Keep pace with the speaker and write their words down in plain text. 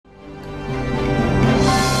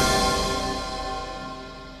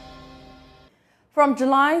From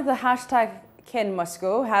July, the hashtag Ken Must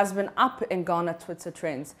Go has been up in Ghana Twitter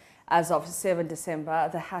trends. As of 7 December,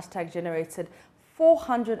 the hashtag generated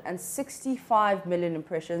 465 million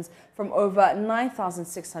impressions from over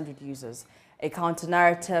 9,600 users. A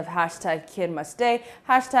counter-narrative hashtag Ken Must Stay,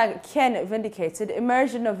 hashtag Ken Vindicated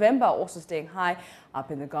emerged in November, also staying high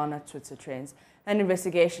up in the Ghana Twitter trends. An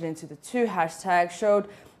investigation into the two hashtags showed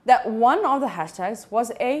that one of the hashtags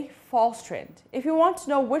was a false trend. If you want to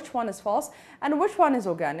know which one is false and which one is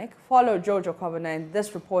organic, follow Jojo Kovana in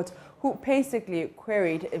this report, who basically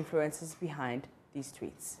queried influences behind these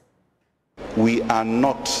tweets. We are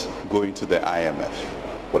not going to the IMF.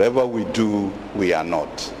 Whatever we do, we are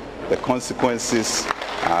not. The consequences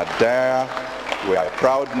are there. We are a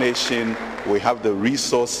proud nation. We have the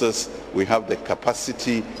resources. We have the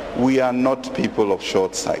capacity. We are not people of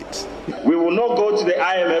short sight. We will not go to the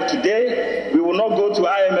IMF today. We will not go to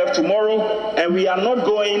IMF tomorrow. And we are not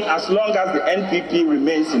going as long as the NPP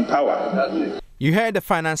remains in power. You heard the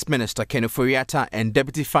Finance Minister, Ken Ofori-Atta, and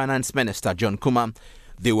Deputy Finance Minister, John Kuma.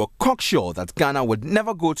 They were cocksure that Ghana would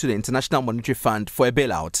never go to the International Monetary Fund for a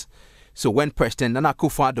bailout. So when President Nana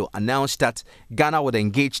Akufo-Addo announced that Ghana would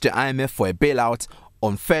engage the IMF for a bailout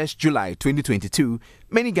on 1st July 2022,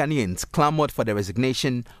 many Ghanaians clamored for the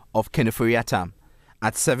resignation of Ken Ofori-Atta.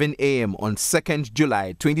 At 7 a.m. on 2nd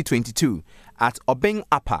July 2022, at Obeng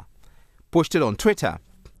Appa, posted on Twitter,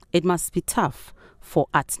 "It must be tough for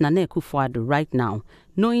Nana Akufo-Addo right now,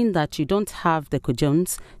 knowing that you don't have the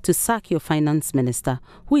cujons to sack your finance minister,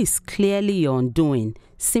 who is clearly your undoing,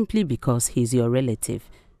 simply because he's your relative."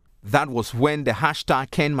 That was when the hashtag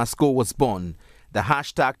Ken Must Go was born. The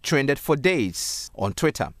hashtag trended for days on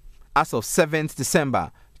Twitter. As of 7th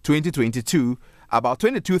December 2022, about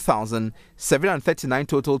 22,739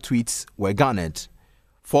 total tweets were garnered.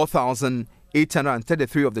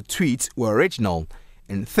 4,833 of the tweets were original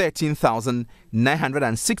and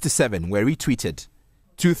 13,967 were retweeted.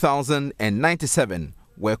 2,097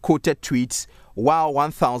 were quoted tweets, while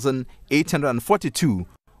 1,842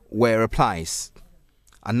 were replies.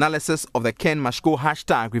 Analysis of the Ken Must Go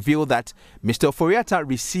hashtag revealed that Mr. Ofori-Atta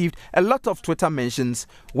received a lot of Twitter mentions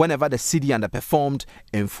whenever the cedi underperformed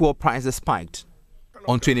and fuel prices spiked.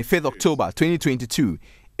 On 25th October 2022,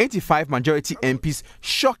 85 majority MPs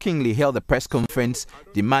shockingly held a press conference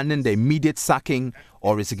demanding the immediate sacking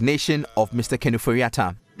or resignation of Mr. Ken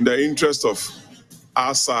Ofori-Atta. In the interest of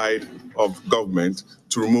our side of government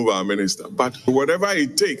to remove our minister. But whatever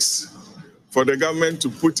it takes for the government to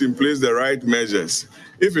put in place the right measures,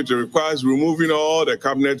 if it requires removing all the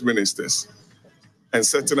cabinet ministers and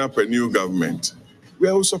setting up a new government,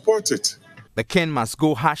 we will support it. The Ken Must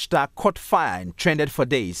Go hashtag caught fire and trended for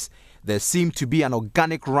days. There seemed to be an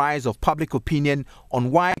organic rise of public opinion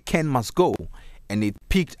on why Ken must go, and it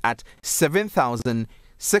peaked at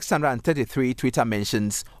 7,633 Twitter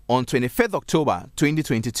mentions on 25th October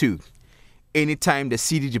 2022. Anytime the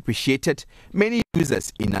cedi depreciated, many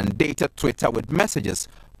users inundated Twitter with messages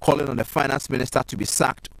calling on the finance minister to be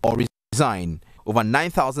sacked or resign. Over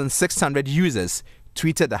 9,600 users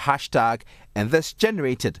tweeted the hashtag, and this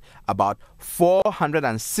generated about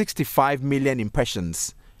 465 million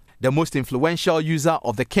impressions. The most influential user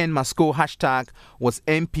of the Ken Must Go hashtag was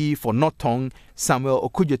MP for North Tongue Samuel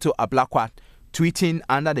Okudzeto Ablakwa, tweeting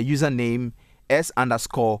under the username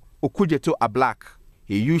S_Okudzeto Ablak.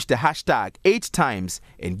 He used the hashtag 8 times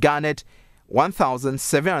and garnered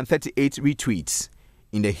 1,738 retweets.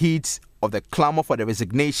 In the heat of the clamor for the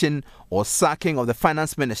resignation or sacking of the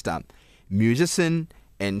finance minister, musician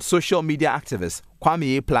and social media activist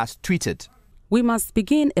Kwame A. Plus tweeted, "We must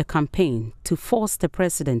begin a campaign to force the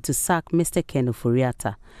president to sack Mr. Ken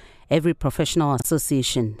Ofori-Atta. Every professional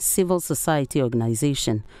association, civil society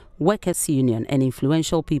organization, workers' union, and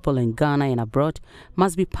influential people in Ghana and abroad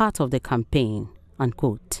must be part of the campaign."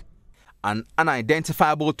 Unquote. An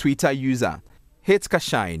unidentifiable Twitter user,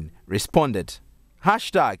 Hitskashine, responded,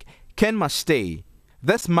 hashtag Ken Must Stay.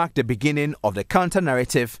 This marked the beginning of the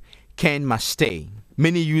counter-narrative Ken Must Stay.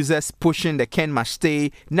 Many users pushing the Ken Must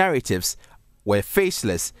Stay narratives were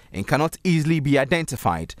faceless and cannot easily be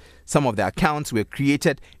identified. Some of the accounts were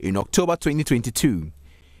created in October 2022.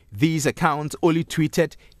 These accounts only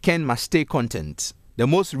tweeted Ken Must Stay content. The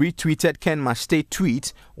most retweeted Ken Must Stay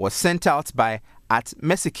tweet was sent out by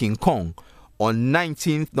 @Mesiking Kong on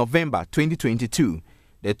 19th November 2022.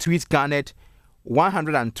 The tweet garnered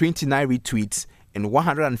 129 retweets and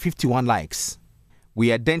 151 likes.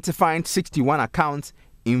 We identified 61 accounts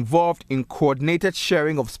involved in coordinated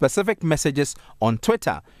sharing of specific messages on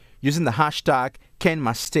Twitter using the hashtag Ken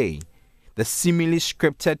Must Stay. The seemingly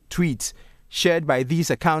scripted tweets shared by these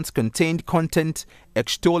accounts contained content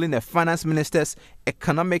extolling the finance minister's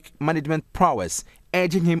economic management prowess,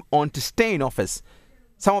 urging him on to stay in office.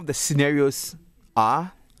 Some of the scenarios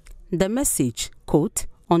are: the message, quote,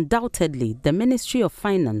 undoubtedly, the Ministry of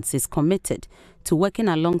Finance is committed to working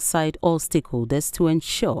alongside all stakeholders to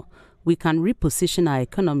ensure we can reposition our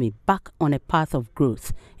economy back on a path of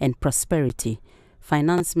growth and prosperity.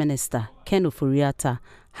 Finance Minister Ken Ofori-Atta,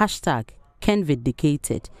 hashtag Ken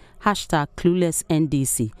Vindicated, hashtag Clueless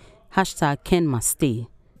NDC, hashtag Ken Must Stay.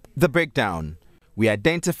 The breakdown. We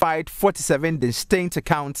identified 47 distinct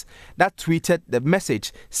accounts that tweeted the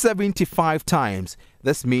message 75 times.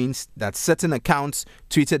 This means that certain accounts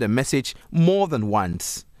tweeted the message more than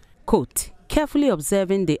once. Quote, carefully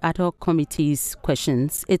observing the ad hoc committee's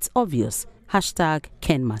questions, it's obvious, hashtag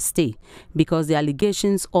Ken Must Stay, because the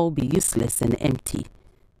allegations all be useless and empty.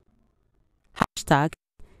 Hashtag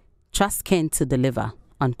Trust Ken to deliver,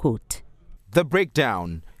 unquote. The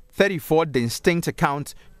breakdown. 34 distinct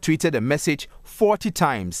accounts tweeted the message 40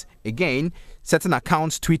 times. Again, certain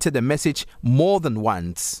accounts tweeted the message more than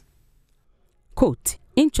once. Quote,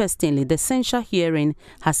 interestingly, the censure hearing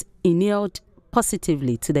has inured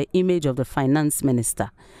positively to the image of the finance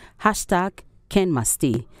minister. Hashtag Ken Must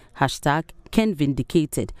Stay, hashtag Ken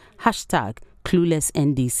Vindicated, hashtag Clueless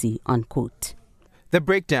NDC, unquote. The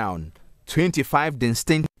breakdown. 25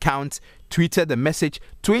 distinct accounts tweeted the message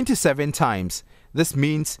 27 times. This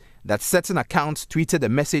means that certain accounts tweeted the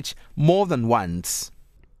message more than once.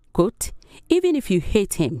 Quote, even if you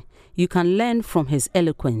hate him, you can learn from his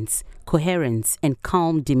eloquence, coherence, and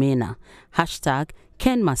calm demeanor. Hashtag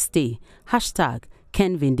Ken Must Stay, hashtag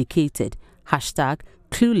Ken Vindicated, hashtag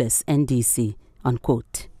Clueless NDC,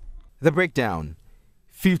 unquote. The breakdown.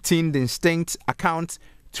 15 distinct accounts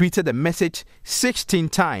tweeted the message 16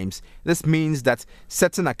 times. This means that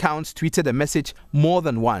certain accounts tweeted the message more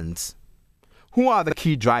than once. Who are the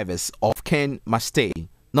key drivers of Ken Must Stay?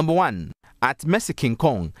 Number 1, at Mercy King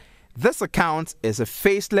Kong. This account is a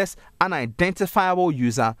faceless, unidentifiable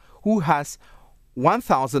user who has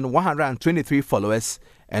 1,123 followers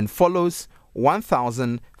and follows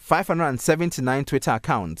 1,579 Twitter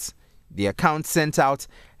accounts. The account sent out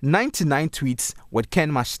 99 tweets with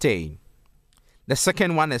Ken Must Stay. The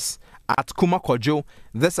second one is at Kuma Kojo.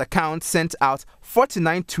 This account sent out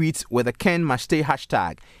 49 tweets with the Ken Must Stay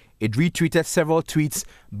hashtag. It retweeted several tweets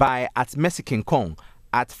by at Mercy King Kong,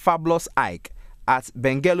 at Fabulous Ike, at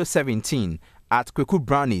Bengelo17, at Kweku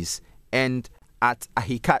Brownies, and at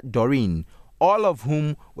Ahika Doreen, all of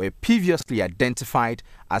whom were previously identified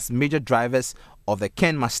as major drivers of the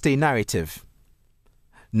Ken Must Stay narrative.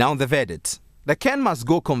 Now the verdict. The Ken Must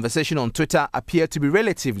Go conversation on Twitter appeared to be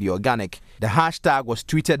relatively organic. The hashtag was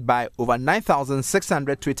tweeted by over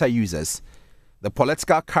 9,600 Twitter users. The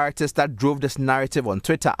political characters that drove this narrative on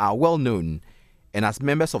Twitter are well known, and as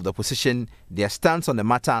members of the opposition, their stance on the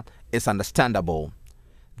matter is understandable.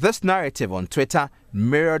 This narrative on Twitter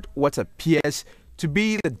mirrored what appears to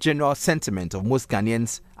be the general sentiment of most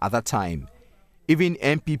Ghanaians at that time. Even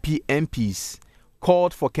NPP MPs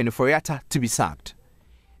called for Ken Ofori-Atta to be sacked.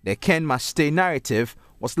 The Ken Must Stay narrative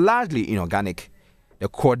was largely inorganic. The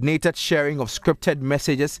coordinated sharing of scripted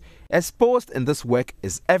messages exposed in this work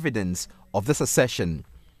is evidence of this assertion.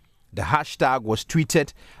 The hashtag was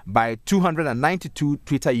tweeted by 292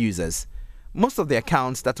 Twitter users. Most of the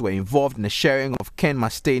accounts that were involved in the sharing of Ken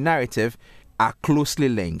Must Stay narrative are closely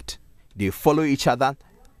linked. They follow each other,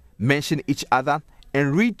 mention each other,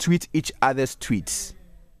 and retweet each other's tweets.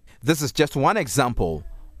 This is just one example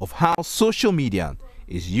of how social media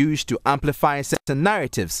is used to amplify certain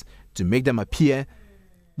narratives to make them appear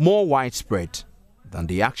more widespread than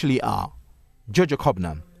they actually are. Jojo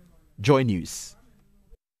Cobnam, Joy News.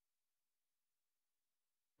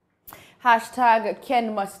 Hashtag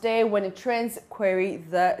Ken Must Stay. When it trends, query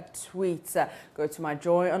the tweets. Go to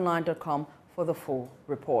myjoyonline.com for the full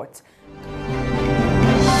report.